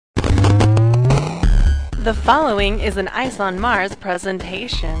The following is an Ice on Mars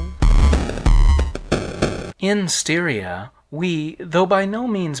presentation. In Styria, we, though by no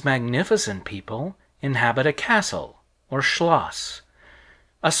means magnificent people, inhabit a castle, or schloss.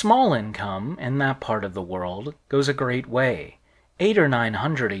 A small income in that part of the world goes a great way. 800 or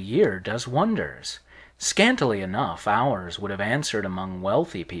 900 a year does wonders. Scantily enough, ours would have answered among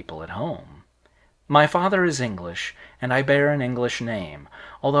wealthy people at home. My father is English, and I bear an English name,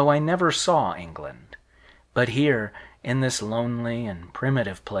 although I never saw England. But here, in this lonely and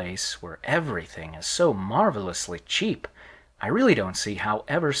primitive place, where everything is so marvelously cheap, I really don't see how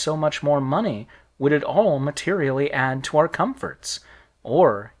ever so much more money would at all materially add to our comforts,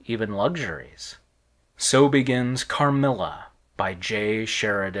 or even luxuries. So begins Carmilla by J.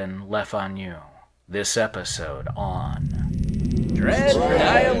 Sheridan Le Fanu. This episode on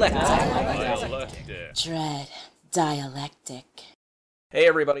Dread.dialectic. Dread.dialectic. Hey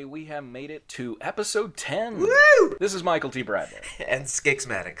everybody, we have made it to episode 10. Woo! This is Michael T. Bradley. And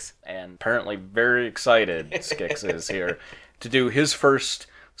Scix. And apparently very excited, Scix is here, to do his first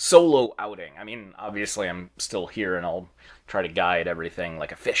solo outing. I mean, obviously I'm still here and I'll try to guide everything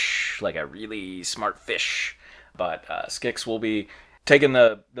like a fish, like a really smart fish. But Scix will be taking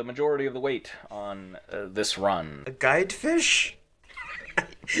the majority of the weight on this run. A guide fish?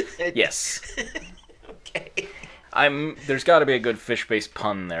 Yes. Okay. There's got to be a good fish-based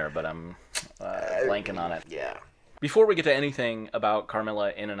pun there, but I'm blanking on it. Yeah. Before we get to anything about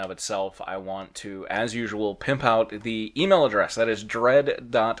Carmilla in and of itself, I want to, as usual, pimp out the email address. That is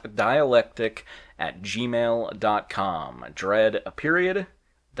dread.dialectic@gmail.com. Dread, a period,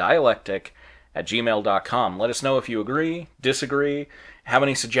 dialectic@gmail.com. Let us know if you agree, disagree, have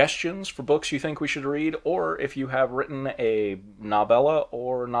any suggestions for books you think we should read, or if you have written a novella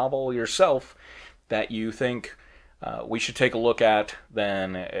or novel yourself that you think we should take a look at,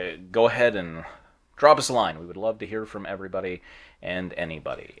 then go ahead and drop us a line. We would love to hear from everybody and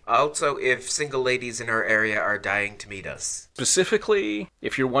anybody. Also, if single ladies in our area are dying to meet us. Specifically,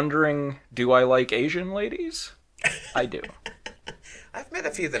 if you're wondering, do I like Asian ladies? I do. I've met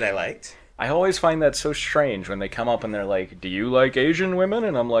a few that I liked. I always find that so strange when they come up and they're like, do you like Asian women?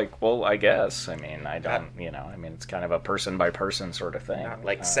 And I'm like, well, I guess. I mean, I don't, it's kind of a person-by-person sort of thing. Not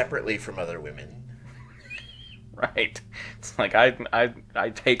like separately from other women. Right. It's like, I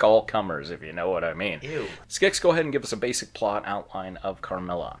take all comers, if you know what I mean. Ew. Scix, go ahead and give us a basic plot outline of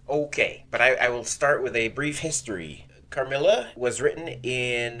Carmilla. Okay, but I will start with a brief history. Carmilla was written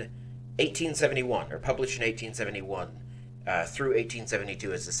in 1871, or published in 1871, through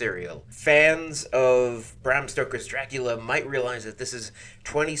 1872 as a serial. Fans of Bram Stoker's Dracula might realize that this is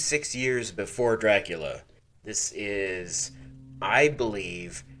 26 years before Dracula. This is, I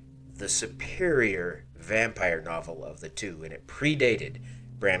believe, the superior vampire novel of the two, and it predated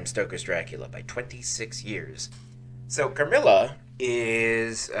Bram Stoker's Dracula by 26 years. So Carmilla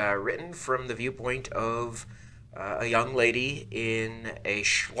is written from the viewpoint of a young lady in a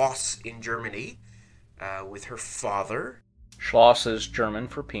Schloss in Germany with her father. Schloss is German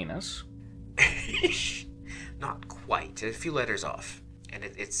for penis. Not quite. A few letters off. And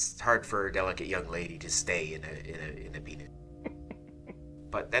it's hard for a delicate young lady to stay in a penis.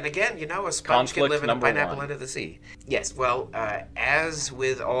 But then again, a sponge can live in a pineapple under the sea. Yes, well, as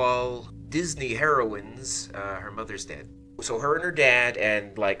with all Disney heroines, her mother's dead. So her and her dad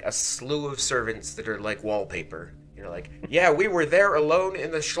and, like, a slew of servants that are like wallpaper. Yeah, we were there alone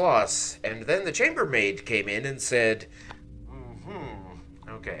in the Schloss. And then the chambermaid came in and said,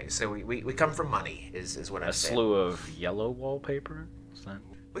 okay, so we come from money, is what I'm saying. A slew of yellow wallpaper? Is that...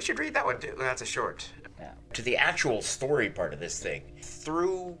 We should read that one, too. That's a short. Yeah. To the actual story part of this thing.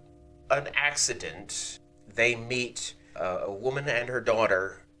 Through an accident, they meet a woman and her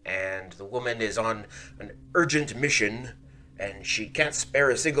daughter, and the woman is on an urgent mission, and she can't spare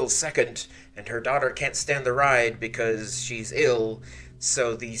a single second, and her daughter can't stand the ride because she's ill.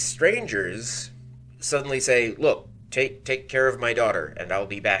 So these strangers suddenly say, look, take care of my daughter, and I'll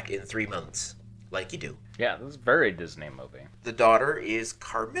be back in 3 months. Like you do. Yeah, this is a very Disney movie. The daughter is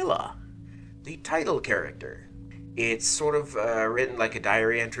Carmilla, the title character. It's sort of written like a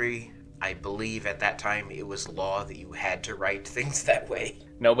diary entry. I believe at that time it was law that you had to write things that way.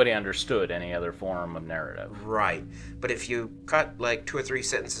 Nobody understood any other form of narrative. Right. But if you cut like 2 or 3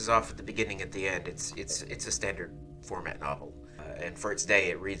 sentences off at the beginning, at the end, it's a standard format novel. And for its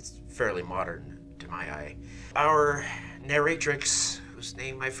day, it reads fairly modern to my eye. Our narratrix, whose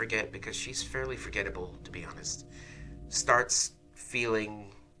name I forget because she's fairly forgettable, to be honest, starts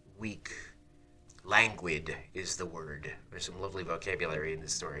feeling weak. Languid is the word. There's some lovely vocabulary in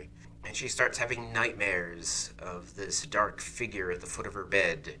this story. And she starts having nightmares of this dark figure at the foot of her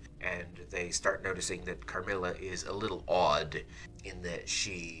bed, and they start noticing that Carmilla is a little odd in that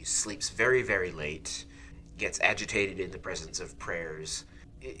she sleeps very, very late, gets agitated in the presence of prayers.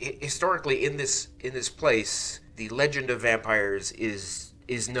 Historically, in this place, the legend of vampires is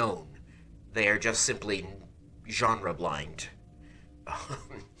known. They are just simply genre blind,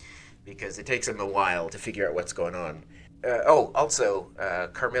 because it takes them a while to figure out what's going on.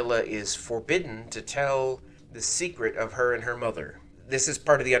 Carmilla is forbidden to tell the secret of her and her mother. This is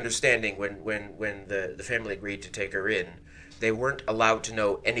part of the understanding when the family agreed to take her in. They weren't allowed to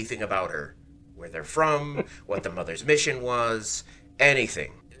know anything about her. Where they're from, what the mother's mission was,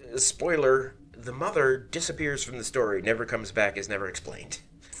 anything. Spoiler, the mother disappears from the story, never comes back, is never explained.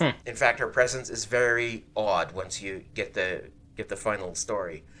 In fact, her presence is very odd once you get the final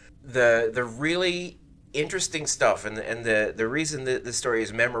story. The really interesting stuff, and the reason that the story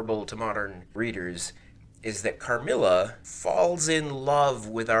is memorable to modern readers is that Carmilla falls in love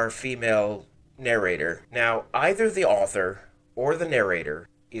with our female narrator. Now, either the author or the narrator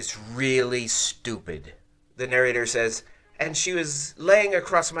is really stupid. The narrator says, "And she was laying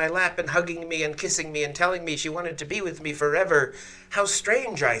across my lap and hugging me and kissing me and telling me she wanted to be with me forever. How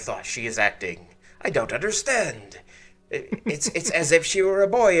strange I thought she is acting. I don't understand. It's as if she were a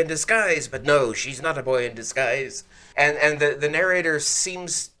boy in disguise, but no, she's not a boy in disguise." And the narrator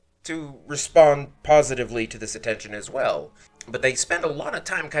seems to respond positively to this attention as well. But they spend a lot of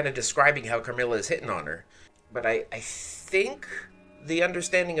time kind of describing how Carmilla is hitting on her. But I think the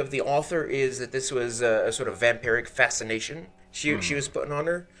understanding of the author is that this was a sort of vampiric fascination she was putting on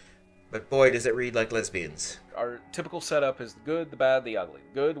her. But boy, does it read like lesbians. Our typical setup is the good, the bad, the ugly.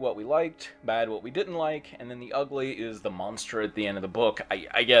 Good, what we liked, bad, what we didn't like, and then the ugly is the monster at the end of the book.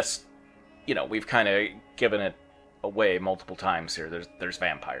 I guess, we've kind of given it away multiple times here. There's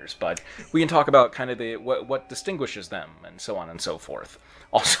vampires, but we can talk about kind of what distinguishes them and so on and so forth.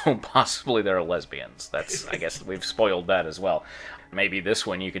 Also, possibly there are lesbians. I guess we've spoiled that as well. Maybe this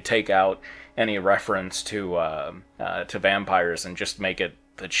one you could take out any reference to vampires and just make it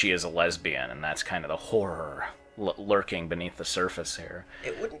that she is a lesbian, and that's kind of the horror lurking beneath the surface here.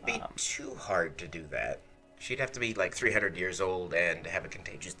 It wouldn't be too hard to do that. She'd have to be like 300 years old and have a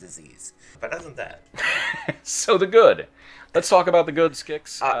contagious disease. But other than that... So the good. Let's talk about the good,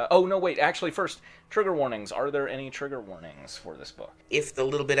 Scix. Actually, first, trigger warnings. Are there any trigger warnings for this book? If the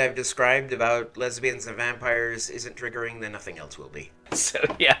little bit I've described about lesbians and vampires isn't triggering, then nothing else will be. So,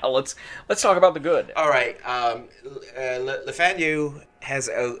 yeah, let's talk about the good. All right. Fanu has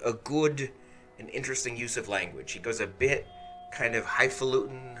a good and interesting use of language. He goes a bit kind of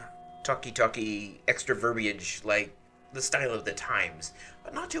highfalutin, talky, extra verbiage, like the style of the times.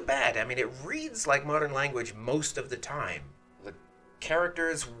 But not too bad. I mean, it reads like modern language most of the time. The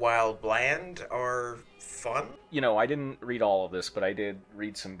characters, while bland, are fun. I didn't read all of this, but I did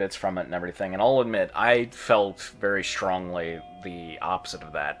read some bits from it and everything, and I'll admit, I felt very strongly the opposite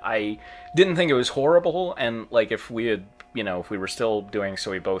of that. I didn't think it was horrible, and, if we had, if we were still doing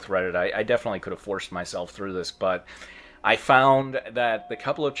so we both read it, I definitely could have forced myself through this, but I found that the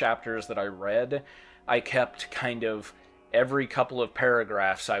couple of chapters that I read, I kept kind of every couple of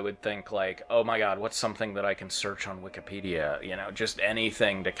paragraphs I would think like, oh my god, what's something that I can search on Wikipedia? Just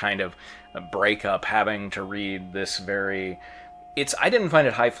anything to kind of break up having to read this very... I didn't find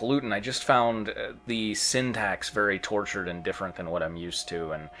it highfalutin, I just found the syntax very tortured and different than what I'm used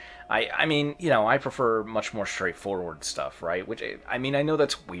to, and I prefer much more straightforward stuff, right? Which, I know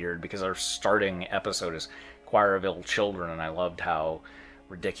that's weird because our starting episode is Choir of Ill Children, and I loved how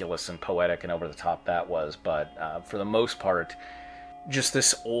ridiculous and poetic and over the top that was, but for the most part, just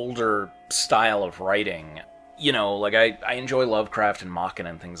this older style of writing, I enjoy Lovecraft and Machen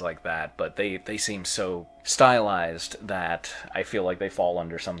and things like that, but they seem so stylized that I feel like they fall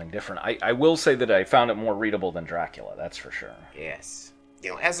under something different. I will say that I found it more readable than Dracula, that's for sure. Yes.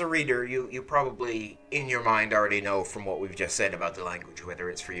 As a reader, you probably, in your mind, already know from what we've just said about the language, whether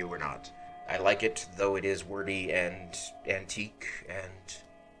it's for you or not. I like it, though it is wordy and antique, and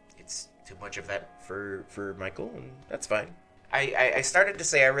it's too much of that for Michael, and that's fine. I started to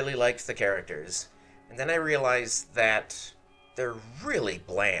say I really liked the characters, and then I realized that they're really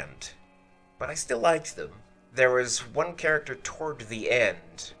bland, but I still liked them. There was one character toward the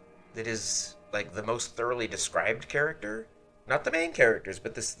end that is, the most thoroughly described character. Not the main characters,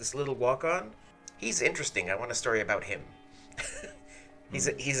 but this little walk-on. He's interesting. I want a story about him. He's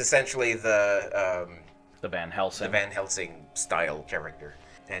essentially the Van Helsing. The Van Helsing style character.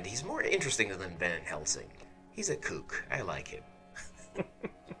 And he's more interesting than Van Helsing. He's a kook. I like him.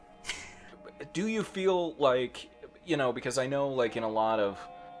 Do you feel like, because I know in a lot of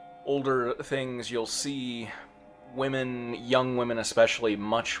older things, you'll see women, young women especially,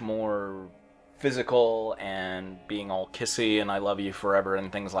 much more physical and being all kissy and I love you forever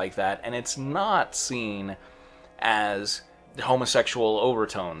and things like that. And it's not seen as homosexual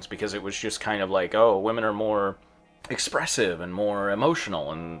overtones because it was just kind of like, oh, women are more expressive and more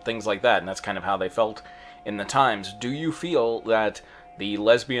emotional and things like that. And that's kind of how they felt in the times. Do you feel that the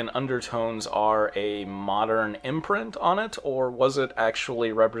lesbian undertones are a modern imprint on it, or was it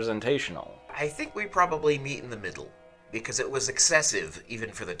actually representational? I think we probably meet in the middle, because it was excessive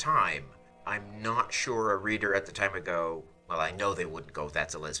even for the time. I'm not sure a reader at the time would go, well, I know they wouldn't go,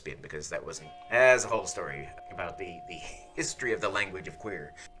 that's a lesbian, because that wasn't... As a whole story about the history of the language of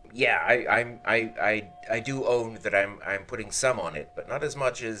queer. Yeah, I do own that I'm putting some on it, but not as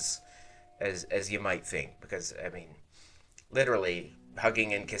much as you might think, because, I mean, literally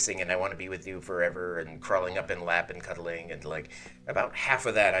hugging and kissing and I want to be with you forever and crawling up in lap and cuddling and like about half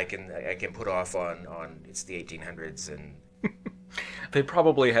of that I can put off on it's the 1800s and they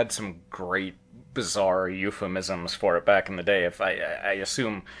probably had some great bizarre euphemisms for it back in the day. If I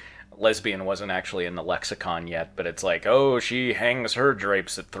assume lesbian wasn't actually in the lexicon yet, but it's like, oh, she hangs her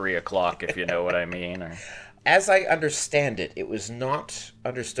drapes at 3 o'clock, if you know what I mean. Or... As I understand it, it was not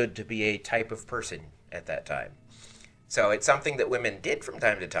understood to be a type of person at that time. So it's something that women did from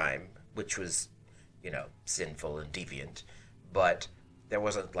time to time, which was, sinful and deviant. But there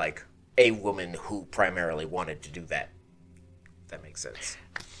wasn't, like, a woman who primarily wanted to do that. If that makes sense.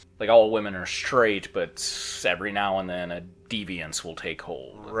 Like, all women are straight, but every now and then a deviance will take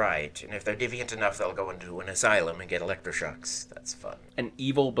hold. Right. And if they're deviant enough, they'll go into an asylum and get electroshocks. That's fun. An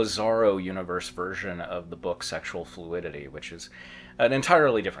evil, bizarro universe version of the book Sexual Fluidity, which is an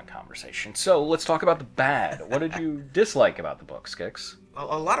entirely different conversation. So let's talk about the bad. What did you dislike about the book, Scix?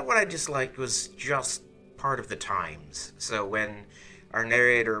 A lot of what I disliked was just part of the times. So when our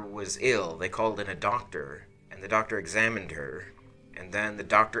narrator was ill, they called in a doctor, and the doctor examined her, and then the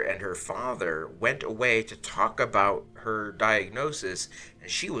doctor and her father went away to talk about her diagnosis, and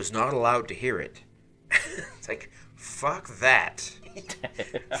she was not allowed to hear it. It's like, fuck that.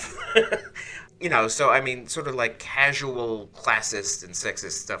 So, I mean, sort of like casual classist and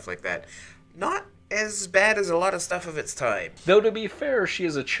sexist stuff like that. Not as bad as a lot of stuff of its time. Though, to be fair, she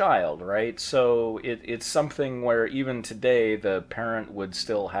is a child, right? So it's something where even today the parent would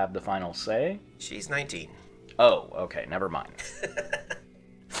still have the final say? She's 19. Oh, okay, never mind.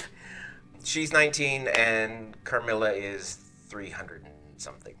 She's 19 and Carmilla is 300 and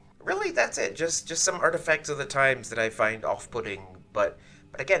something. Really, that's it. Just some artifacts of the times that I find off-putting, but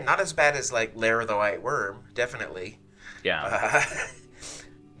again, not as bad as, like, Lair the White Worm, definitely. Yeah.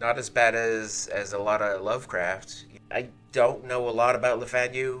 Not as bad as a lot of Lovecraft. I don't know a lot about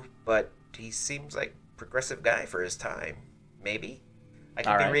Fanu, but he seems like a progressive guy for his time. Maybe? I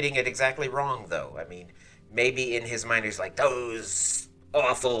could be reading it exactly wrong, though. I mean, maybe in his mind he's like, those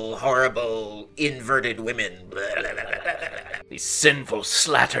awful, horrible, inverted women. Blah, blah, blah, blah, blah. These sinful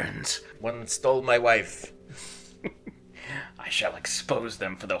slatterns. One stole my wife. I shall expose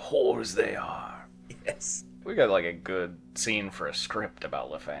them for the whores they are. Yes. We got like a good scene for a script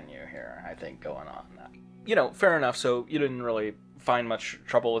about Fanu here, I think, going on. Fair enough, so you didn't really find much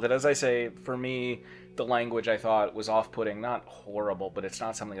trouble with it. As I say, for me, the language I thought was off-putting, not horrible, but it's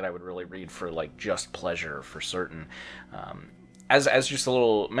not something that I would really read for like just pleasure for certain. As just a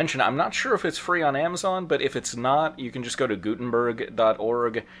little mention, I'm not sure if it's free on Amazon, but if it's not, you can just go to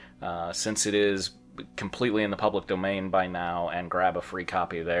gutenberg.org, since it is completely in the public domain by now, and grab a free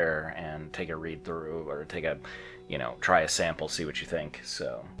copy there and take a read through, or try a sample, see what you think.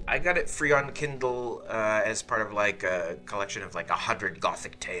 So I got it free on Kindle as part of like a collection of like 100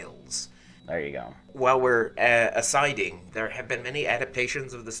 Gothic tales. There you go. While we're asiding, there have been many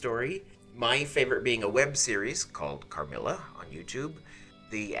adaptations of the story. My favorite being a web series called Carmilla on YouTube.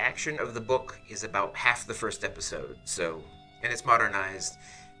 The action of the book is about half the first episode, and it's modernized,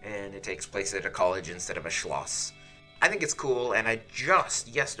 and it takes place at a college instead of a schloss. I think it's cool, and I just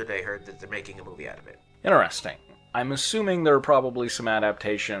yesterday heard that they're making a movie out of it. Interesting. I'm assuming there are probably some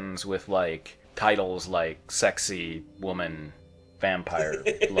adaptations with, like, titles like Sexy Woman Vampire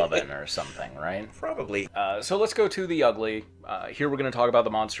Lovin' or something, right? Probably. So let's go to the ugly. Here we're going to talk about the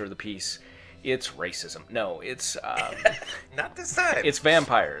monster of the piece. It's racism. No, it's... Not this time. It's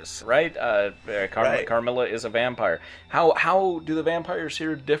vampires, right? Right. Carmilla is a vampire. How do the vampires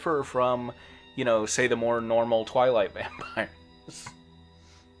here differ from, say the more normal Twilight vampires?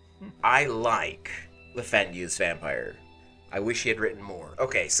 I like Fanu's vampire. I wish he had written more.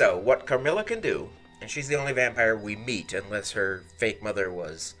 Okay, so what Carmilla can do, and she's the only vampire we meet, unless her fake mother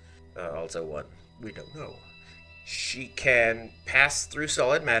was also one. We don't know. She can pass through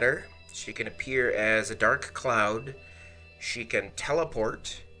solid matter. She can appear as a dark cloud. She can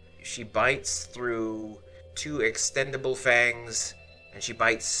teleport. She bites through 2 extendable fangs, and she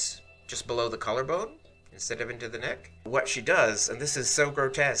bites just below the collarbone instead of into the neck. What she does, and this is so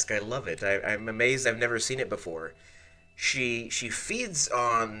grotesque, I love it. I'm amazed I've never seen it before. She feeds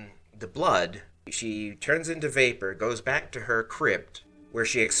on the blood. She turns into vapor, goes back to her crypt, where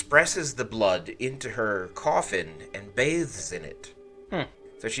she expresses the blood into her coffin and bathes in it.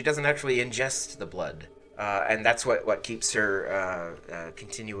 So she doesn't actually ingest the blood. And that's what keeps her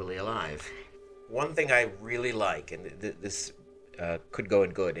continually alive. One thing I really like, and this could go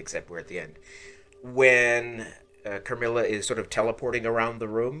in good, except we're at the end. When Carmilla is sort of teleporting around the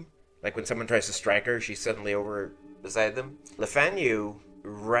room, like when someone tries to strike her, she's suddenly over beside them. Fanu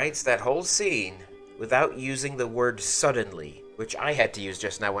writes that whole scene without using the word suddenly, which I had to use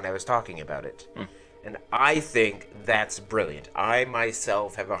just now when I was talking about it. And I think that's brilliant. I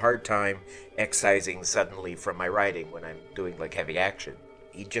myself have a hard time excising suddenly from my writing when I'm doing like heavy action.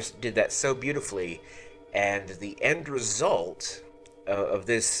 He just did that so beautifully, and the end result of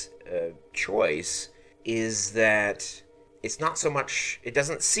this choice is that it's not so much, it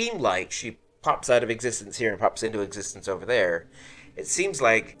doesn't seem like she pops out of existence here and pops into existence over there. It seems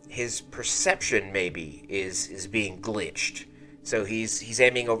like his perception maybe is being glitched. So he's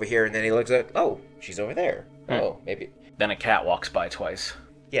aiming over here, and then he looks at, oh, she's over there. Oh, maybe. Then a cat walks by twice.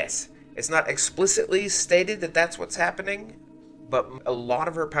 Yes. It's not explicitly stated that that's what's happening, but a lot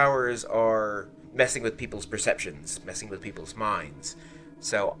of her powers are messing with people's perceptions, messing with people's minds.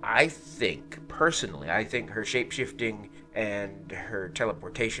 So I think, personally, her shape-shifting and her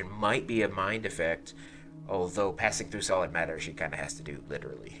teleportation might be a mind effect, although passing through solid matter she kind of has to do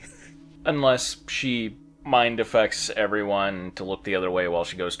literally. Unless she mind affects everyone to look the other way while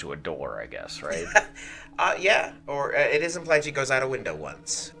she goes to a door, I guess, right? Yeah, or it is implied she goes out a window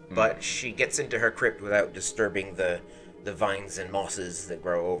once, but she gets into her crypt without disturbing the vines and mosses that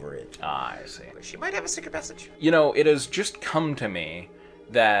grow over it. Ah, I see. She might have a secret passage. You know, it has just come to me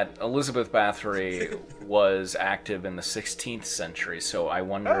that Elizabeth Bathory was active in the 16th century, so I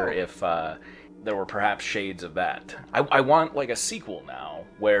wonder if there were perhaps shades of that. I want, like, a sequel now,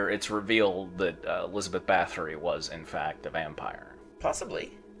 where it's revealed that Elizabeth Bathory was, in fact, a vampire.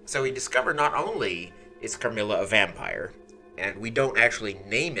 Possibly. So we discover not only is Carmilla a vampire, and we don't actually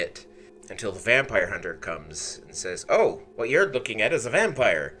name it until the vampire hunter comes and says, oh, what you're looking at is a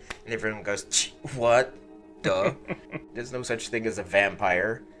vampire. And everyone goes, what? Duh. There's no such thing as a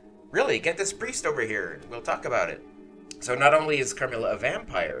vampire. Really, get this priest over here and we'll talk about it. So not only is Carmilla a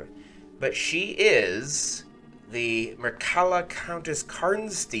vampire, but she is the Merkala Countess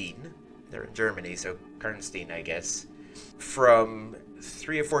Karnstein. They're in Germany, so Karnstein, I guess. From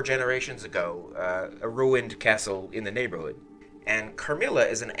 3 or 4 generations ago, a ruined castle in the neighborhood. And Carmilla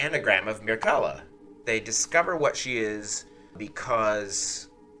is an anagram of Merkala. They discover what she is because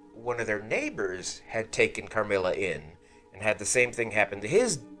one of their neighbors had taken Carmilla in and had the same thing happen to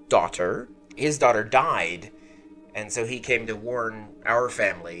his daughter. His daughter died, and so he came to warn our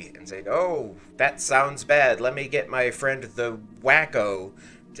family and said, oh, that sounds bad. Let me get my friend the wacko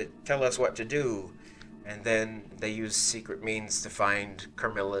to tell us what to do. And then they use secret means to find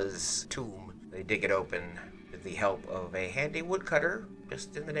Carmilla's tomb. They dig it open with the help of a handy woodcutter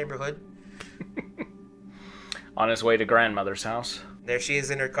just in the neighborhood. On his way to grandmother's house. There she is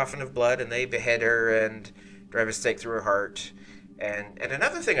in her coffin of blood, and they behead her and drive a stake through her heart. And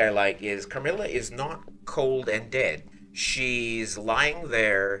another thing I like is Carmilla is not cold and dead. She's lying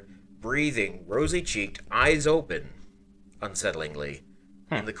there, breathing, rosy-cheeked, eyes open, unsettlingly,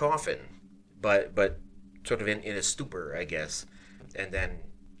 in the coffin. But sort of in a stupor, I guess. And then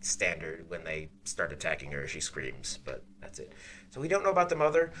standard, when they start attacking her, she screams, but that's it. So we don't know about the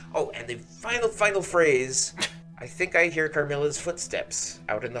mother. Oh, and the final phrase, I think I hear Carmilla's footsteps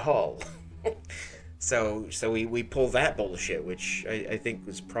out in the hall. So we pull that bullshit, which I think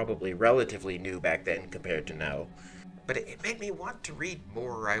was probably relatively new back then compared to now. But it made me want to read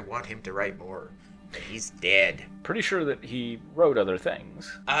more. I want him to write more. But he's dead. Pretty sure that he wrote other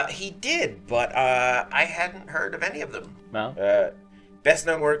things. He did, but I hadn't heard of any of them. No? Best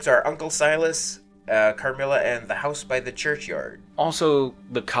known works are Uncle Silas, Carmilla, and The House by the Churchyard. Also,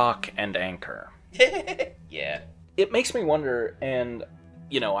 The Cock and Anchor. Yeah. It makes me wonder, and,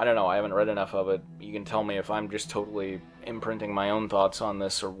 you know, I don't know, I haven't read enough of it. You can tell me if I'm just totally imprinting my own thoughts on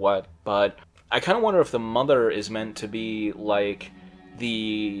this or what, but I kind of wonder if the mother is meant to be like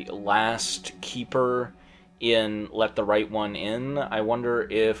the last keeper in Let the Right One In. I wonder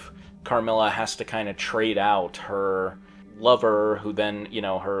if Carmilla has to kind of trade out her lover, who then, you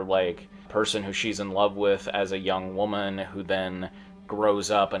know, her, like, person who she's in love with as a young woman who then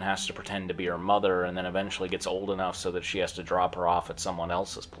grows up and has to pretend to be her mother and then eventually gets old enough so that she has to drop her off at someone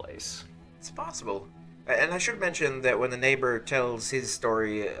else's place. It's possible. And I should mention that when the neighbor tells his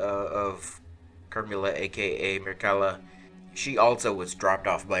story of Carmilla, aka Mircalla, she also was dropped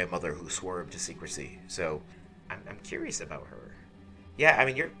off by a mother who swore him to secrecy. So I'm curious about her. Yeah, I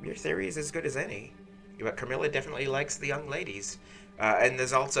mean, your theory is as good as any. But Carmilla definitely likes the young ladies. And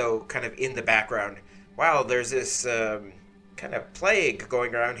there's also kind of in the background, wow, there's this kind of plague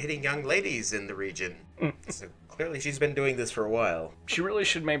going around hitting young ladies in the region. So clearly she's been doing this for a while. She really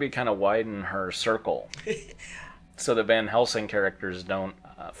should maybe kind of widen her circle so the Van Helsing characters don't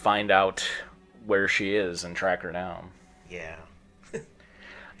find out where she is and track her down. Yeah.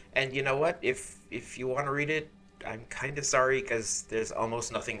 And you know what? If you want to read it, I'm kind of sorry because there's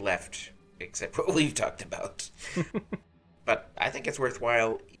almost nothing left except what we've talked about. But I think it's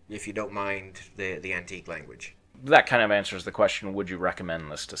worthwhile if you don't mind the antique language. That kind of answers the question, would you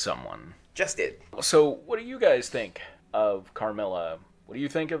recommend this to someone? Just did. So, what do you guys think of Carmilla? What do you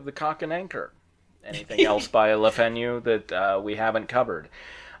think of The Cock and Anchor? Anything else by Le Fanu that we haven't covered?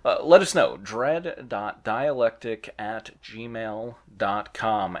 Let us know.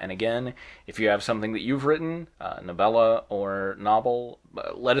 dread.dialectic@gmail.com. And again, if you have something that you've written, novella or novel,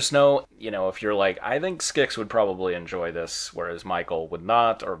 let us know. You know, if you're like, I think Scix would probably enjoy this, whereas Michael would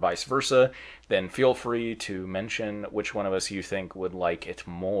not, or vice versa, then feel free to mention which one of us you think would like it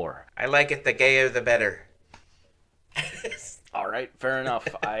more. I like it the gayer the better. All right, fair enough.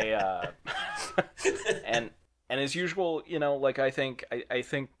 And as usual, you know, like I think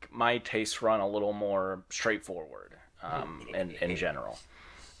my tastes run a little more straightforward, in general.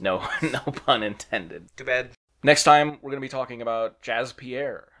 No pun intended. Too bad. Next time, we're going to be talking about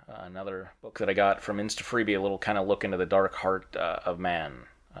Jaspierre, another book that I got from InstaFreebie, a little kind of look into the dark heart of man,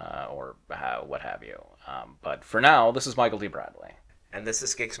 or what have you. But for now, this is Michael D. Bradley. And this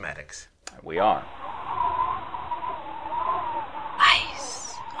is Scixmatics. We are.